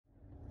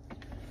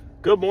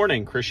Good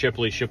morning, Chris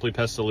Shipley, Shipley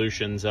Pest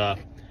Solutions. A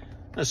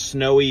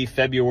snowy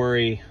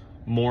February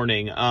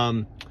morning.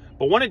 I'm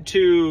going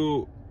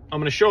to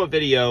show a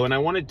video, and I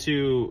wanted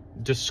to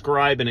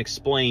describe and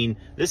explain.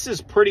 This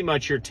is pretty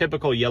much your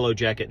typical yellow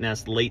jacket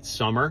nest late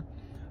summer.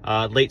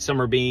 Late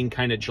summer being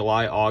kind of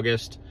July,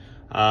 August,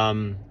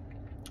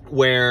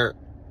 where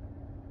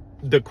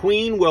the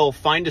queen will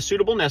find a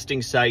suitable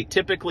nesting site,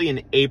 typically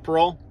in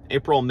April,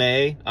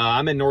 May.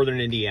 I'm in northern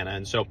Indiana,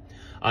 and so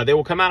they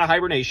will come out of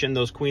hibernation.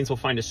 Those queens will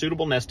find a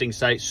suitable nesting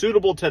site.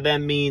 Suitable to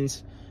them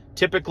means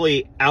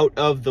typically out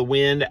of the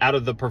wind, out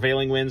of the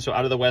prevailing wind, so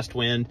out of the west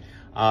wind,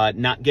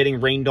 not getting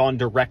rained on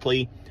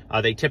directly.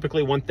 They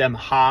typically want them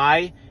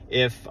high.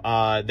 If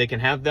they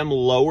can have them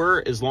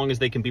lower, as long as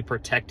they can be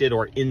protected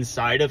or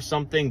inside of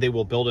something, they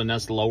will build a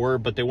nest lower,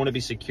 but they want to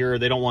be secure.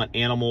 They don't want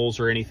animals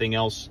or anything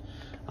else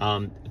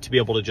to be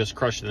able to just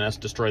crush the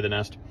nest, destroy the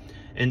nest.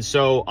 And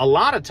so a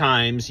lot of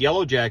times,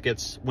 yellow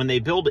jackets, when they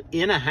build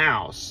in a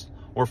house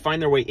or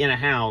find their way in a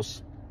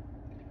house,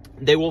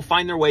 they will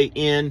find their way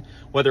in,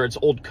 whether it's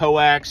old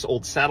coax,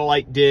 old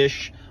satellite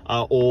dish,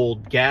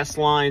 old gas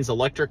lines,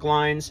 electric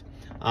lines,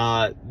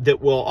 that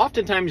will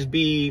oftentimes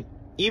be,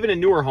 even in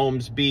newer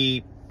homes,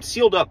 be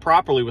sealed up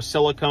properly with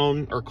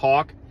silicone or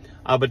caulk,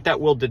 but that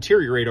will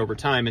deteriorate over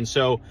time. And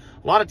so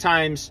a lot of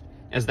times,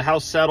 as the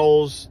house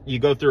settles, you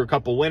go through a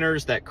couple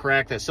winters, that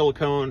crack, that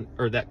silicone,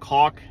 or that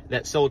caulk,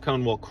 that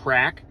silicone will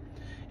crack,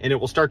 and it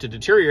will start to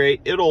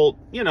deteriorate. It'll,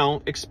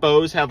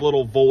 expose, have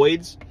little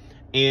voids.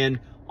 And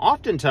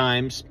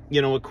oftentimes,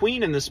 a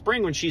queen in the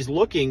spring, when she's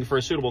looking for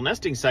a suitable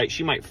nesting site,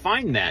 she might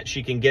find that.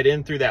 She can get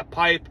in through that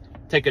pipe,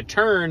 take a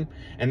turn,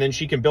 and then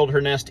she can build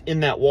her nest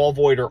in that wall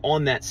void or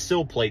on that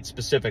sill plate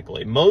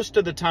specifically. Most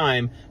of the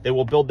time, they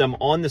will build them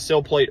on the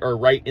sill plate or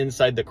right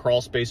inside the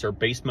crawl space or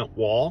basement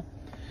wall.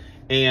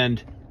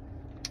 And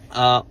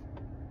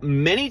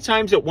many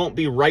times it won't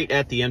be right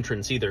at the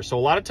entrance either. So a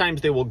lot of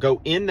times they will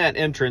go in that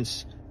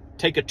entrance,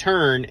 take a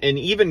turn, and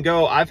even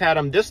go, I've had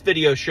them, this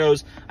video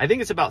shows, I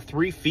think it's about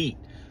 3 feet.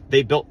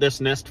 They built this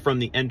nest from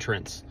the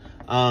entrance.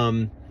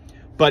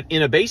 But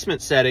in a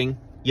basement setting,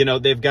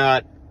 they've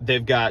got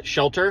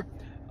shelter.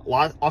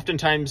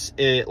 Oftentimes,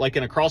 like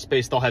in a crawl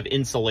space, they'll have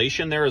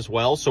insulation there as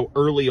well. So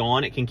early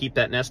on, it can keep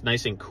that nest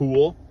nice and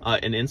cool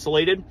and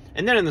insulated.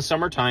 And then in the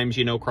summer times,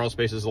 crawl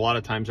spaces a lot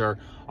of times are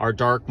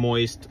dark,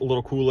 moist, a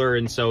little cooler,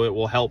 and so it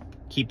will help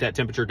keep that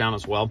temperature down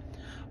as well.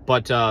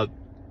 But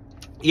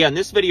yeah, in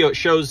this video, it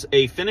shows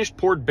a finished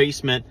poured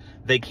basement.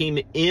 They came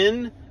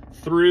in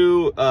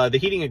through the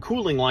heating and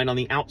cooling line on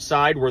the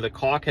outside where the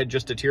caulk had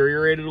just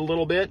deteriorated a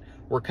little bit.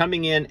 We're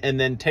coming in and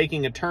then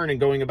taking a turn and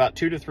going about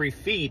 2 to 3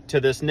 feet to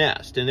this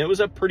nest. And it was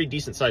a pretty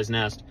decent sized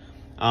nest.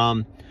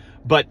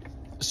 But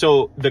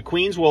so the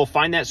queens will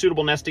find that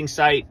suitable nesting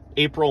site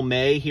April,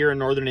 May here in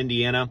northern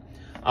Indiana.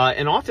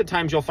 And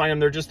oftentimes you'll find them,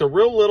 they're just a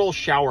real little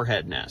shower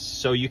head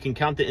nest. So you can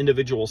count the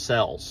individual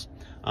cells.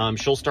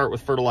 She'll start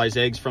with fertilized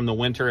eggs from the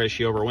winter as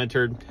she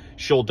overwintered.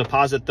 She'll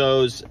deposit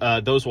those.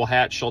 Those will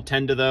hatch. She'll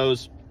tend to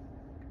those.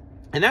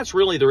 And that's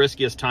really the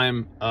riskiest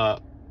time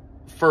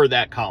for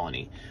that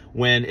colony,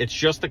 when it's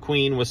just the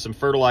queen with some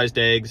fertilized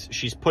eggs.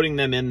 She's putting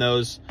them in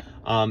those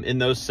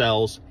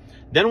cells.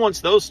 Then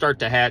once those start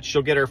to hatch,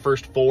 she'll get her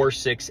first 4,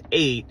 6,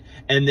 8,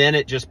 and then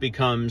it just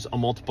becomes a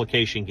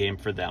multiplication game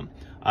for them.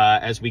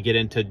 As we get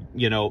into,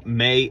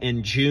 May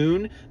and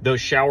June, those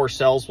shower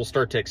cells will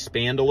start to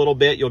expand a little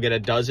bit. You'll get a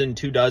dozen,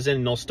 2 dozen,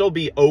 and they'll still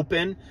be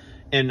open.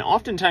 And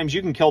oftentimes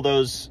you can kill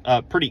those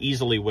pretty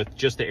easily with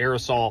just the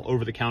aerosol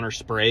over-the-counter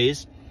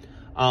sprays.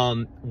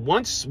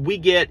 Once we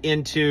get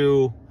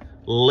into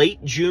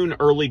late June,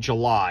 early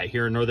July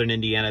here in northern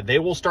Indiana, they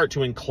will start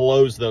to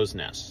enclose those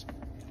nests.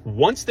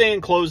 Once they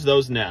enclose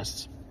those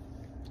nests,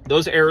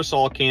 those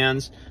aerosol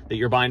cans that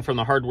you're buying from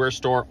the hardware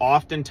store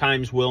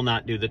oftentimes will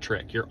not do the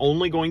trick. You're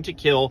only going to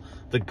kill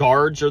the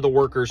guards or the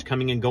workers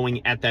coming and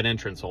going at that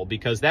entrance hole,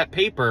 because that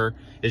paper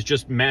is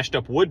just mashed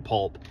up wood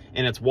pulp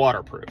and it's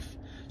waterproof.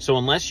 So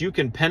unless you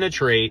can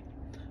penetrate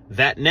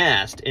that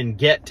nest and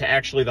get to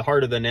actually the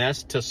heart of the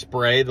nest to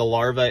spray the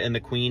larva and the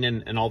queen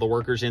and all the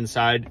workers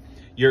inside,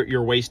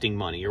 you're wasting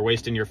money. You're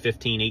wasting your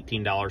 $15,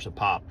 $18 a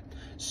pop.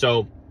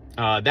 So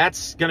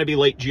that's going to be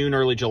late June,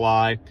 early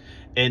July.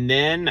 And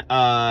then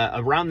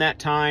around that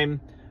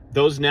time,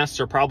 those nests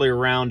are probably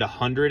around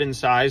 100 in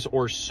size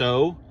or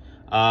so.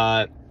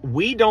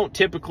 We don't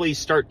typically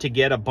start to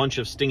get a bunch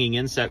of stinging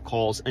insect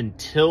calls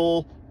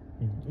until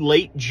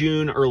late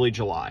June, early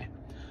July.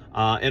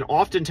 And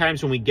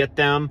oftentimes when we get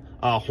them,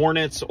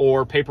 hornets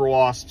or paper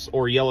wasps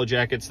or yellow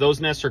jackets, those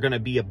nests are going to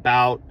be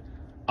about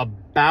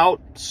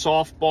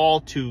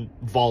softball to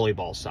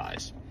volleyball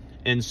size.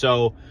 And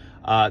so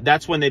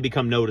that's when they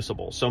become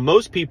noticeable. So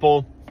most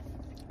people,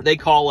 they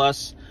call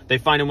us, they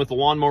find them with the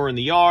lawnmower in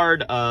the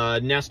yard,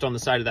 nest on the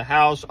side of the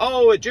house.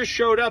 Oh, it just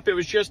showed up. It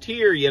was just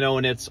here,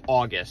 and it's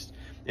August.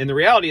 And the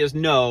reality is,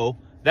 no,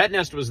 that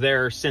nest was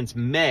there since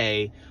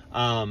May.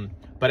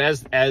 But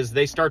as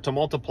they start to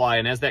multiply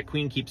and as that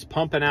queen keeps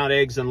pumping out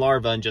eggs and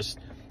larvae, and just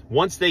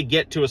once they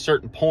get to a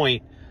certain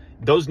point,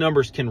 those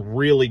numbers can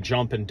really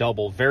jump and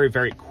double very,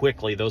 very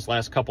quickly those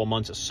last couple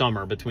months of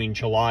summer between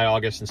July,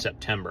 August, and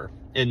September.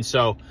 And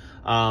so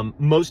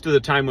most of the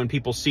time when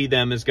people see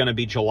them is going to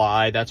be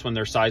July. That's when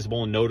they're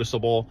sizable and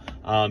noticeable.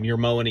 You're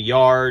mowing a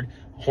yard,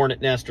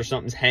 hornet nest or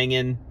something's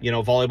hanging, you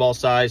know, volleyball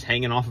size,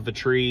 hanging off of a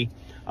tree.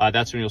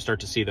 That's when you'll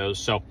start to see those.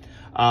 So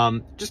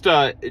just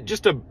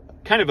a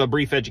kind of a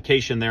brief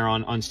education there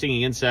on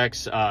stinging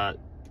insects,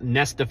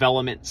 nest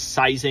development,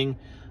 sizing.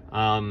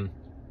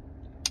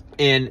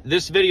 And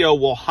this video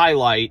will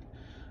highlight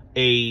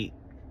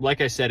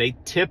like I said, a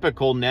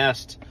typical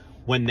nest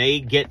when they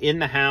get in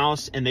the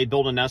house and they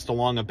build a nest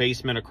along a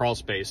basement, a crawl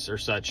space or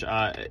such.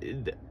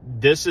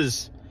 This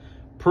is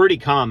pretty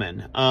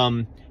common.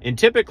 And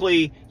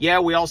typically, yeah,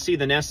 we all see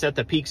the nests at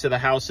the peaks of the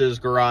houses,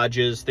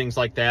 garages, things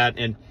like that.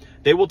 And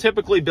they will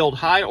typically build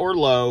high or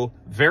low.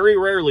 Very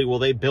rarely will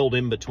they build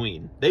in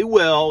between. They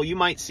will. You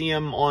might see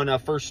them on a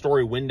first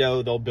story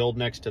window. They'll build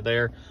next to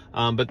there.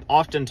 But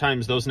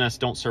oftentimes those nests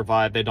don't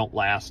survive. They don't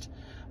last.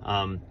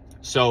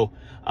 So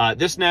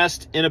this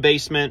nest in a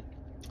basement,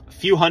 a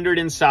few hundred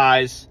in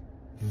size,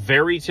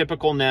 very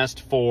typical nest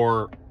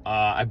for,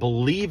 I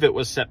believe it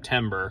was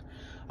September.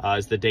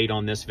 Is the date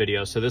on this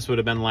video. So this would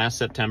have been last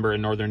September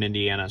in northern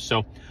Indiana.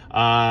 So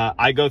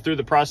I go through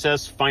the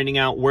process finding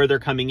out where they're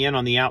coming in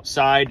on the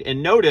outside.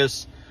 And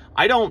notice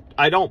I don't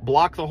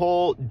block the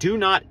hole. Do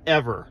not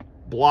ever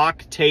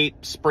block,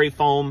 tape, spray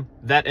foam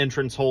that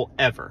entrance hole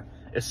ever,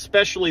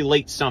 especially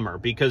late summer,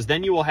 because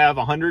then you will have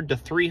 100 to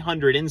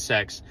 300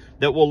 insects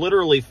that will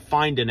literally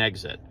find an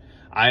exit.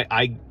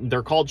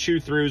 They're called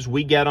chew-throughs.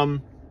 We get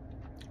them.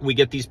 We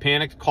get these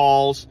panicked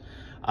calls.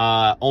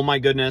 Oh my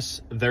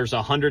goodness, there's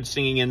 100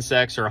 stinging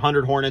insects or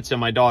 100 hornets in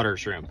my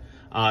daughter's room.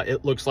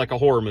 It looks like a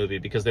horror movie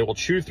because they will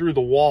chew through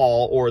the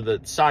wall or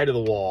the side of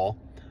the wall,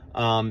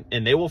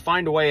 and they will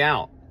find a way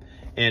out.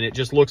 And it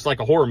just looks like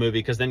a horror movie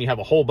because then you have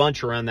a whole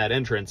bunch around that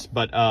entrance.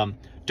 But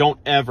don't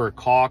ever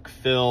caulk,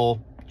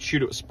 fill,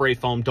 shoot it with spray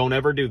foam. Don't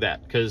ever do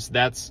that, because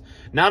that's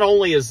not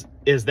only is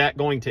that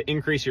going to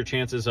increase your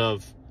chances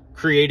of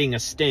creating a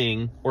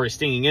sting or a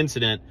stinging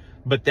incident,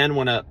 but then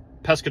when a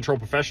pest control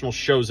professional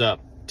shows up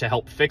to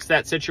help fix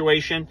that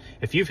situation,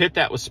 if you've hit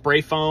that with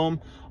spray foam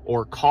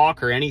or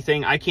caulk or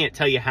anything, I can't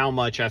tell you how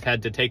much I've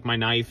had to take my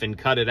knife and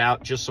cut it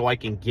out just so I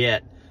can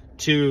get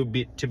to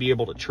be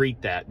able to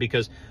treat that,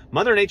 because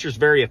Mother Nature is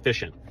very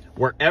efficient.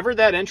 Wherever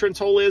that entrance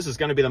hole is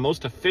going to be the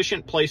most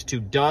efficient place to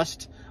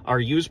dust or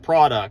use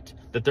product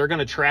that they're going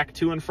to track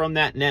to and from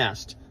that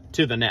nest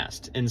to the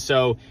nest. And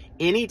so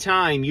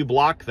anytime you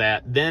block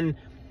that, then,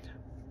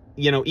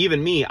 you know,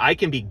 even me, I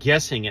can be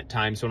guessing at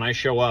times when I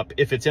show up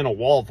if it's in a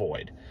wall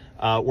void.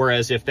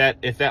 Whereas if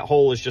that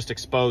hole is just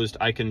exposed,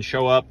 I can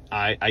show up.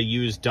 I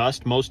use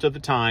dust most of the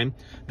time.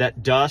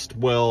 That dust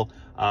will,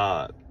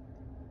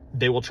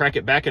 they will track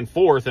it back and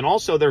forth. And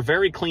also they're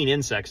very clean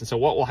insects. And so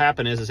what will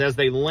happen is as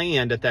they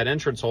land at that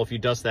entrance hole, if you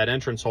dust that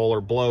entrance hole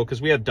or blow,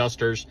 because we have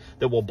dusters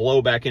that will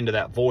blow back into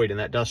that void, and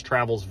that dust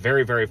travels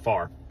very, very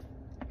far.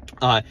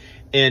 And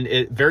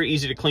it's very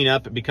easy to clean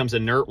up. It becomes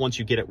inert once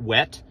you get it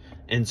wet.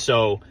 And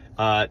so,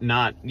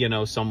 not, you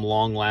know, some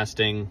long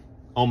lasting,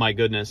 oh my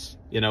goodness,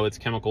 you know, it's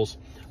chemicals.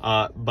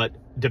 But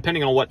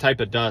depending on what type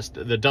of dust,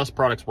 the dust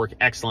products work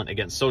excellent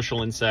against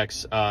social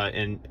insects,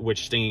 and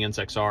which stinging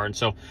insects are. And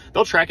so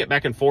they'll track it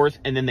back and forth,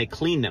 and then they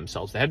clean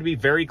themselves. They have to be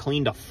very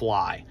clean to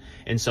fly.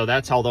 And so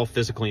that's how they'll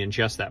physically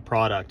ingest that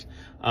product.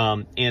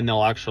 And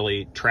they'll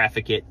actually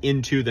traffic it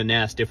into the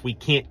nest. If we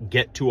can't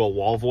get to a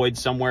wall void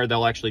somewhere,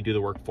 they'll actually do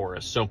the work for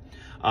us. So,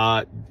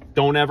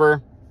 don't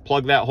ever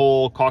plug that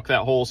hole, caulk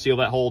that hole, seal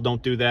that hole.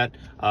 Don't do that.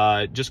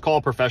 Just call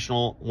a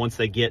professional once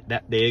they get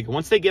that big.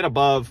 Once they get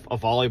above a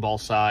volleyball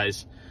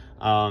size,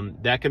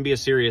 that can be a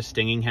serious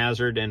stinging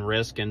hazard and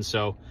risk. And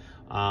so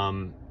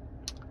I'm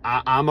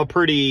a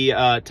pretty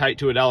tight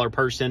to a dollar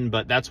person,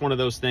 but that's one of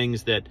those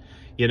things that,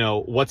 you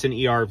know, what's an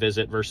ER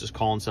visit versus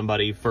calling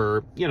somebody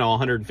for, you know,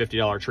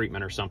 $150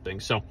 treatment or something.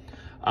 So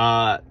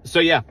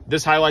yeah,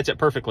 this highlights it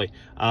perfectly.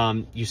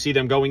 You see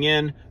them going,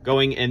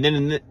 and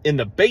then in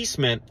the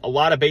basement, a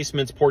lot of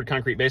basements, poured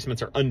concrete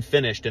basements, are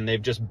unfinished, and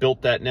they've just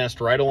built that nest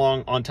right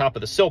along on top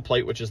of the sill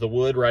plate, which is the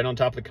wood right on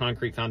top of the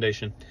concrete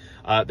foundation.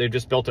 They've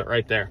just built it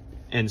right there.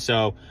 And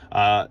so,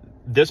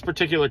 this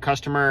particular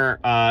customer,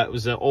 it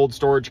was an old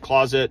storage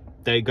closet.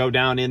 They go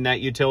down in that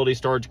utility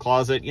storage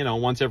closet, you know,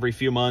 once every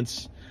few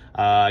months.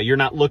 You're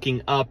not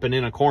looking up and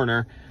in a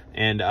corner.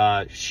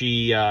 And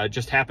she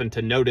just happened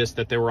to notice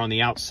that they were on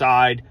the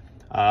outside.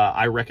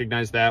 I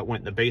recognized that,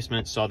 went in the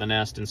basement, saw the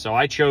nest. And so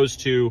I chose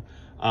to,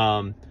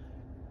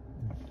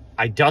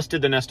 I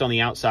dusted the nest on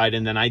the outside,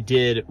 and then I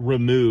did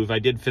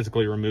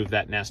physically remove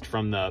that nest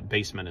from the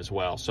basement as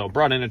well. So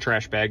brought in a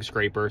trash bag,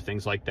 scraper,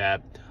 things like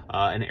that,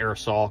 an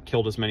aerosol,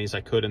 killed as many as I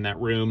could in that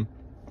room.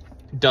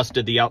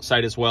 Dusted the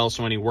outside as well,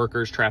 so any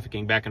workers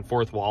trafficking back and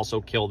forth will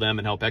also kill them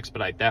and help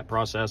expedite that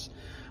process.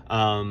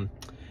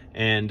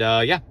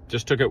 Yeah,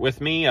 just took it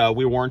with me.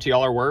 We warranty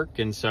all our work.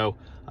 And so,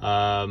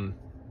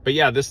 but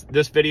yeah,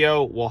 this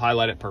video will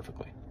highlight it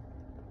perfectly.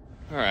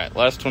 All right,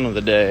 last one of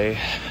the day,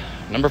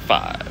 number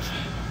 5.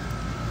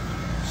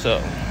 So,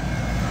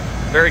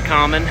 very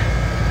common.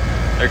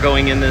 They're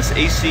going in this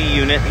AC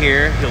unit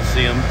here. You'll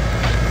see them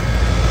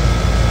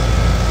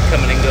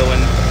coming and going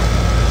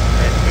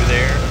right through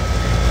there.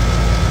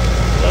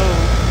 Hello.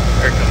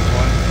 There comes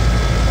one.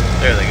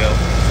 There they go.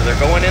 So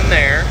they're going in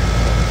there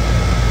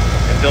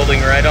and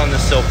building right on the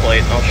sill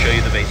plate, and I'll show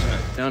you the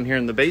basement. Down here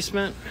in the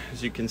basement,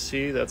 as you can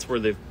see, that's where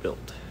they've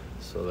built.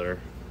 So they're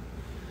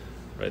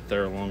right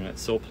there along that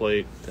sill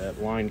plate. That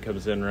line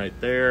comes in right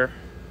there.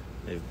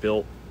 They've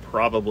built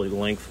probably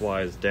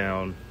lengthwise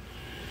down.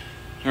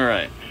 All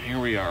right, here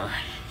we are.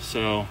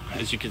 So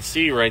as you can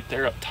see right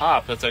there up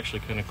top, that's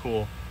actually kind of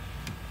cool.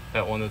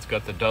 That one that's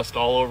got the dust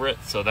all over it.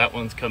 So that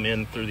one's come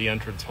in through the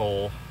entrance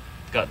hole,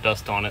 got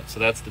dust on it. So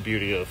that's the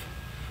beauty of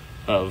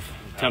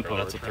tempo.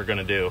 That's what they're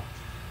gonna do.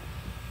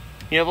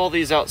 You have all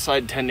these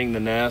outside tending the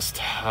nest.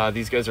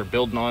 These guys are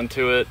building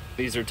onto it.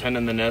 These are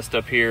tending the nest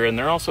up here, and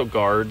they're also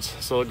guards,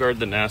 so they'll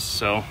guard the nest.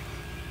 So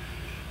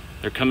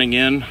they're coming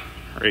in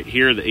right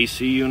here, the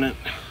AC unit.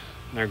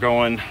 They're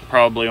going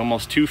probably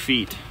almost 2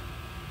 feet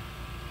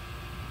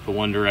the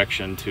one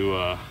direction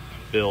to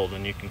build,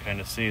 and you can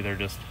kind of see they're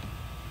just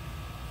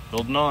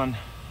building on.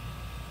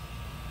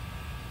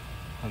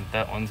 And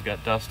that one's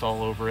got dust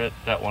all over it.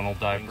 That one will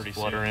die pretty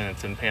soon.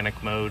 It's in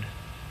panic mode.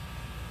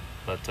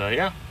 But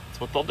yeah, that's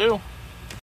what they'll do.